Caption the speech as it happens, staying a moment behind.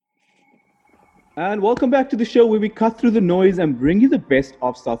And welcome back to the show where we cut through the noise and bring you the best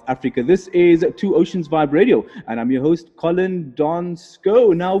of South Africa. This is Two Oceans Vibe Radio, and I'm your host, Colin Don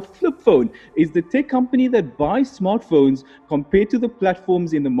Schouw. Now, Flip Phone is the tech company that buys smartphones compared to the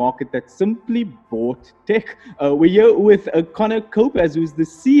platforms in the market that simply bought tech. We're here with Connor Kopaz, who's the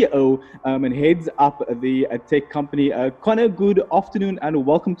CEO and heads up the tech company. Connor, good afternoon and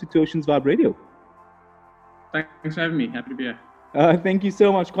welcome to Two Oceans Vibe Radio. Thanks for having me. Happy to be here. Thank you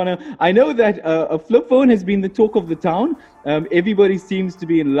so much, Connor. I know that a flip phone has been the talk of the town. Everybody seems to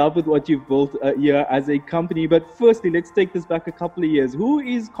be in love with what you've built here as a company. But firstly, let's take this back a couple of years. Who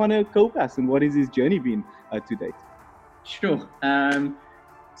is Connor Kopaz and what has his journey been to date? Sure. I've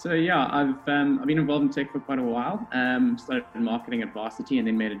been involved in tech for quite a while. Started in marketing at Varsity and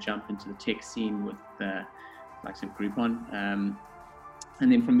then made a jump into the tech scene with some Groupon.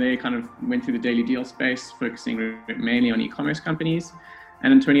 And then from there, kind of went through the daily deal space, focusing mainly on e-commerce companies.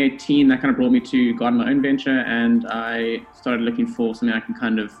 And in 2018, that kind of brought me to go on my own venture, and I started looking for something I can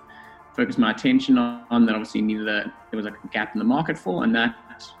kind of focus my attention on that obviously there was like a gap in the market for, and that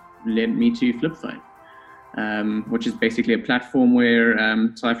led me to FlipPhone, which is basically a platform where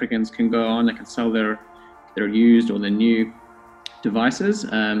South Africans can go on, they can sell their used or their new devices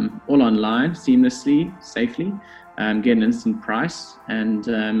all online, seamlessly, safely. Get an instant price and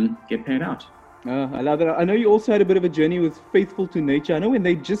get paid out. I love that. I know you also had a bit of a journey with Faithful to Nature. I know when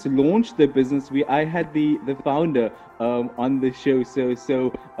they just launched their business, I had the founder on the show.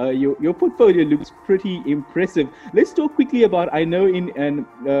 So your portfolio looks pretty impressive. Let's talk quickly about. I know end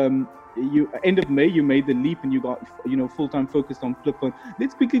of May you made the leap and you got full-time focused on FlipPhone.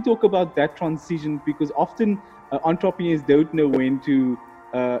 Let's quickly talk about that transition, because often entrepreneurs don't know when to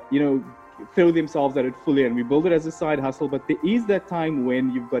throw themselves at it fully, and we build it as a side hustle, but there is that time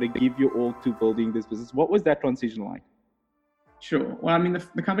when you've got to give your all to building this business. What was that transition like? Sure. Well, I mean,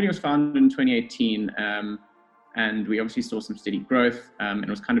 the company was founded in 2018, and we obviously saw some steady growth, and it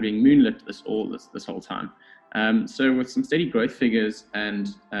was kind of being moonlit this whole time. So with some steady growth figures,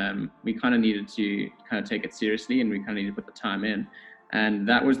 and we kind of needed to kind of take it seriously, and we kind of needed to put the time in, and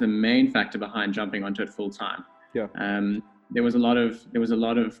that was the main factor behind jumping onto it full time. Yeah. There was a lot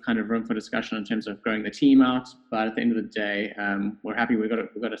of kind of room for discussion in terms of growing the team out, but at the end of the day, we're happy we've got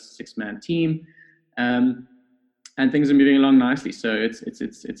a 6-man team, and things are moving along nicely. So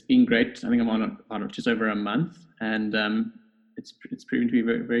it's been great. I think I'm on just over a month, and it's proven to be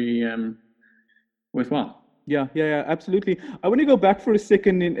very, very worthwhile. Yeah, absolutely. I want to go back for a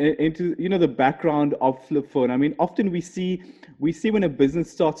second into the background of FlipPhone. I mean, often we see when a business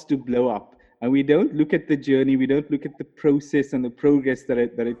starts to blow up, and we don't look at the journey, we don't look at the process and the progress that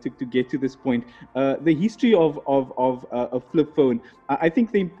it took to get to this point. The history of FlipPhone, I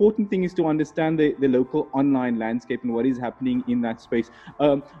think the important thing is to understand the local online landscape and what is happening in that space.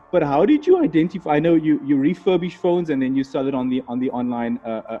 But how did you identify? I know you refurbish phones and then you sell it on the online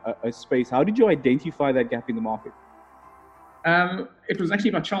space. How did you identify that gap in the market? It was actually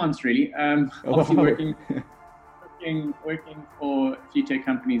by chance, really. Obviously working for a few tech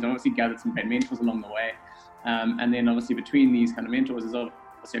companies, I obviously gathered some great mentors along the way. And then obviously between these kind of mentors, there's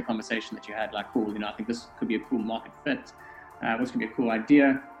obviously a conversation that you had like, cool, I think this could be a cool market fit. This could be a cool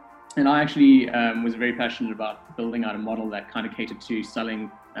idea. And I actually was very passionate about building out a model that kind of catered to selling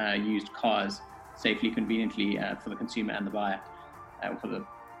used cars safely, conveniently for the consumer and the buyer, for the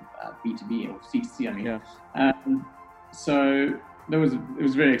B2B or C2C, I mean. Yeah. So it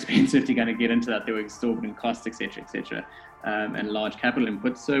was very expensive to kind of get into that. There were exorbitant costs, etc., and large capital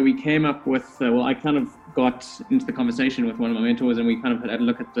inputs. So we came up with, I kind of got into the conversation with one of my mentors, and we kind of had a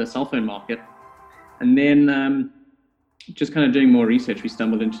look at the cell phone market. And then just kind of doing more research, we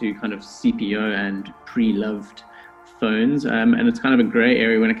stumbled into kind of CPO and pre-loved phones. And it's kind of a gray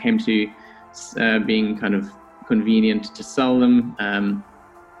area when it came to being kind of convenient to sell them,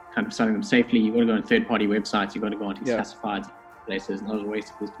 kind of selling them safely. You've got to go on third-party websites. You've got to go onto classifieds places, and those are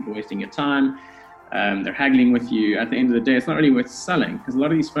people wasting your time. They're haggling with you. At the end of the day, it's not really worth selling, because a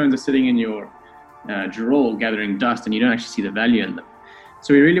lot of these phones are sitting in your drawer gathering dust, and you don't actually see the value in them.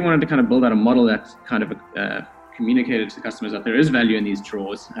 So we really wanted to kind of build out a model that kind of communicated to customers that there is value in these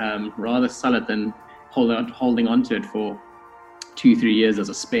drawers. Rather sell it than holding on to it for 2-3 years as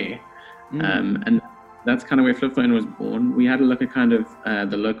a spare. And that's kind of where FlipPhone was born. We had a look at kind of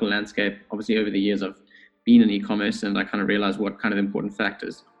the local landscape. Obviously, over the years I've been in e-commerce, and I kind of realized what kind of important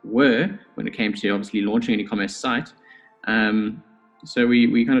factors were when it came to obviously launching an e-commerce site. So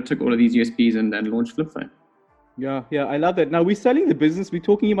we kind of took all of these USPs and launched FlipPhone. Yeah, yeah, I love that. Now we're selling the business, we're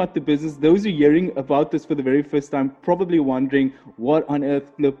talking about the business. Those who are hearing about this for the very first time probably wondering what on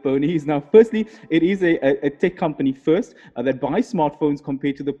earth Flip Phone is. Now, firstly, it is a tech company first that buys smartphones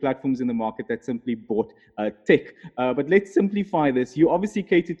compared to the platforms in the market that simply bought tech. But let's simplify this. You obviously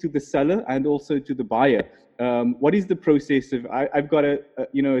cater to the seller and also to the buyer. What is the process of? I've got a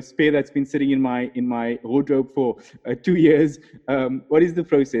spare that's been sitting in my wardrobe for 2 years. What is the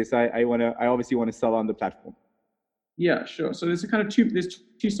process? I obviously want to sell on the platform. Yeah, sure. So there's there's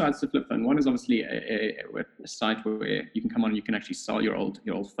two sides to Flip Phone. One is obviously a site where you can come on and you can actually sell your old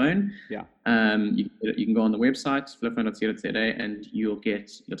phone. Yeah. You can go on the website flipphone.co.za and you'll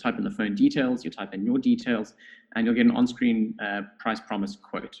type in the phone details, you type in your details, and you'll get an on-screen price promise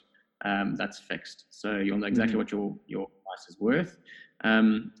quote that's fixed. So you'll know exactly what your price is worth.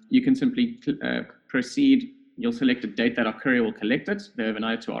 You can simply proceed. You'll select a date that our courier will collect it. They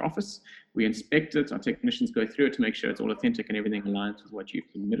overnight it to our office. We inspect it. Our technicians go through it to make sure it's all authentic and everything aligns with what you've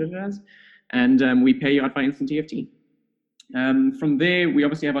submitted it as. And we pay you out by instant EFT. From there, we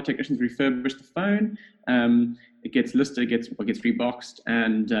obviously have our technicians refurbish the phone. It gets listed, gets reboxed,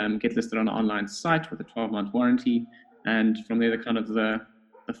 and gets listed on an online site with a 12-month warranty. And from there, the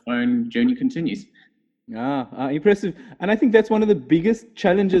phone journey continues. Impressive. And I think that's one of the biggest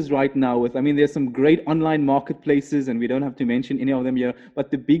challenges right now there's some great online marketplaces and we don't have to mention any of them here,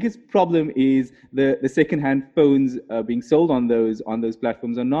 but the biggest problem is the secondhand phones being sold on those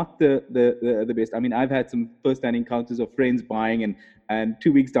platforms are not the best. I've had some first-hand encounters of friends buying and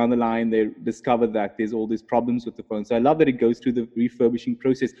 2 weeks down the line, they discover that there's all these problems with the phone. So I love that it goes through the refurbishing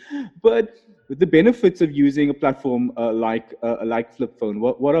process. But the benefits of using a platform like Flip Phone,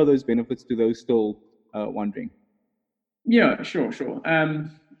 what are those benefits to those still wondering? Yeah, sure.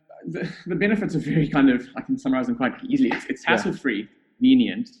 The benefits are very I can summarize them quite easily. It's hassle-free,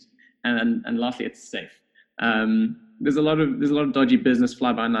 convenient, and lastly, it's safe. There's a lot of dodgy business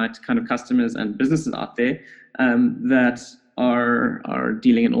fly-by-night kind of customers and businesses out there that are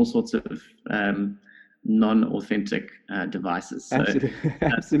dealing in all sorts of non-authentic devices. So,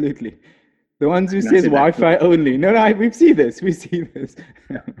 absolutely. The ones who says Wi-Fi only. No, we see this.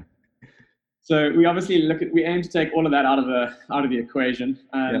 Yeah. So we obviously we aim to take all of that out of the equation.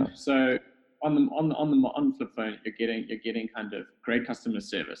 So on Flip Phone, you're getting kind of great customer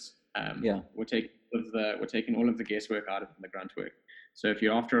service. We're taking all of the guesswork out of the grunt work. So if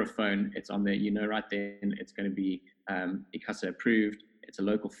you're after a phone, it's on there. Right then it's going to be ICASA approved. It's a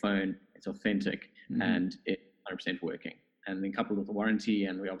local phone. It's authentic, and it's 100% working. And then coupled with the warranty,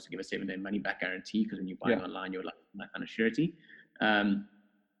 and we obviously give a 7-day money back guarantee because when you buy it online, you're like that kind of surety.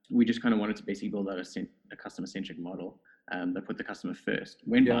 We just kind of wanted to basically build out a customer-centric model that put the customer first.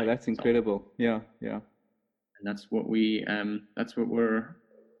 That's incredible. Yeah. And that's what we're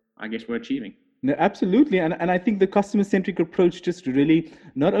achieving. No, absolutely, and I think the customer-centric approach just really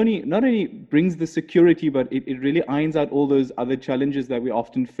not only brings the security, but it really irons out all those other challenges that we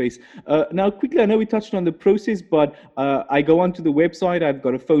often face. Now, quickly, I know we touched on the process, but I go onto the website. I've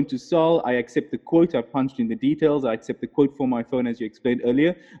got a phone to sell. I accept the quote. I punched in the details. I accept the quote for my phone, as you explained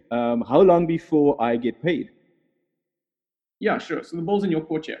earlier. How long before I get paid? Yeah, sure. So the ball's in your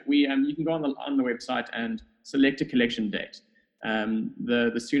court here. You can go on the website and select a collection date.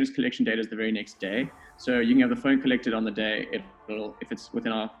 The soonest collection date is the very next day. So you can have the phone collected on the day. If it's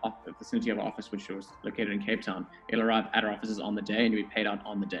within our vicinity of our office, which was located in Cape Town, it'll arrive at our offices on the day and you'll be paid out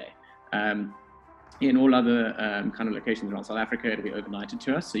on the day. In all other kind of locations around South Africa, it'll be overnighted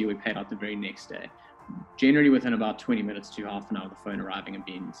to us, so you'll be paid out the very next day. Generally within about 20 minutes to half an hour of the phone arriving and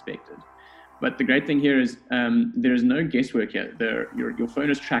being inspected. But the great thing here is there is no guesswork here. Your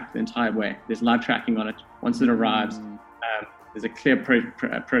phone is tracked the entire way. There's live tracking on it. Once it arrives, there's a clear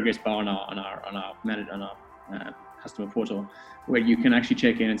progress bar on our customer portal where you can actually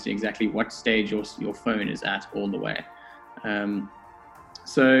check in and see exactly what stage your phone is at all the way.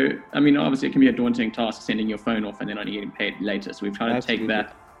 So, obviously it can be a daunting task sending your phone off and then only getting paid later. So we've tried to take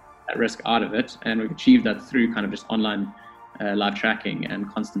that risk out of it, and we've achieved that through kind of just online live tracking and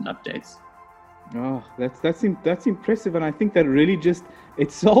constant updates. Oh, that's impressive, and I think that really it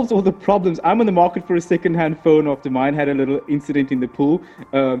solves all the problems. I'm on the market for a second-hand phone after mine had a little incident in the pool,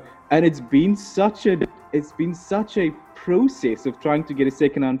 and it's been such a process of trying to get a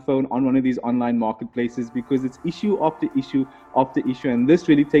second-hand phone on one of these online marketplaces, because it's issue after issue after issue, and this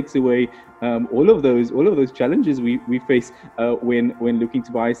really takes away all of those challenges we face when looking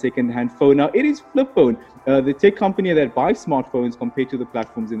to buy a second-hand phone. Now, it is Flip Phone, the tech company that buys smartphones compared to the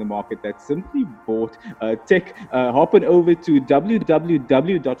platforms in the market that simply bought tech. Hop on over to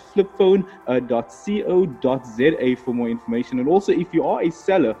www.flipphone.co.za for more information. And also, if you are a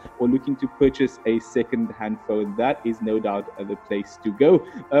seller or looking to purchase a second-hand phone, that is no doubt the place to go.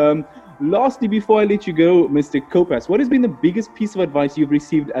 Lastly, before I let you go, Mr. Kopas, what has been the biggest piece of advice you've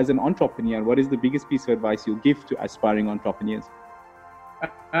received as an entrepreneur, and what is the biggest piece of advice you'll give to aspiring entrepreneurs?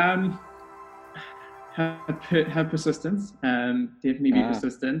 Have persistence. Definitely be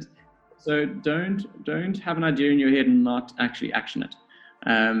persistent. So don't have an idea in your head and not actually action it.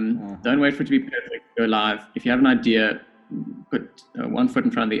 Don't wait for it to be perfect. Go live. If you have an idea, put one foot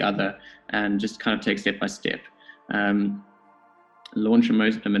in front of the other and just kind of take step by step. Launch a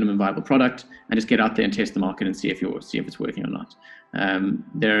minimum viable product and just get out there and test the market and see if it's working or not.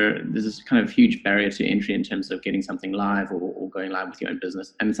 There's this kind of huge barrier to entry in terms of getting something live or going live with your own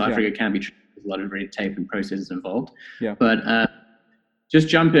business. And in South Africa, it can be tricky. There's a lot of red tape and processes involved. But just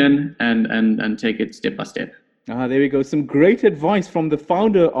jump in and take it step by step. There we go. Some great advice from the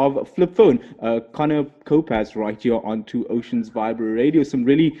founder of Flip Phone, Connor Kopas, right here on Two Oceans Vibe Radio. Some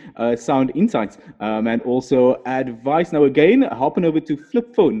really sound insights and also advice. Now, again, hopping over to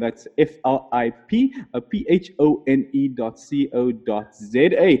Flip Phone. That's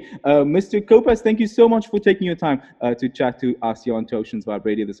FLIPPHONE.co.za. Mr. Kopas, thank you so much for taking your time to chat to us here on Two Oceans Vibe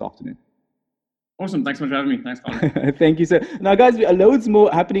Radio this afternoon. Awesome. Thanks so much for having me. Thanks, Colin. Thank you, sir. Now, guys, we are loads more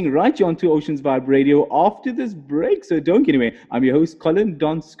happening right here on Two Oceans Vibe Radio after this break, so don't get away. I'm your host, Colin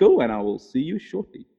Schouw, and I will see you shortly.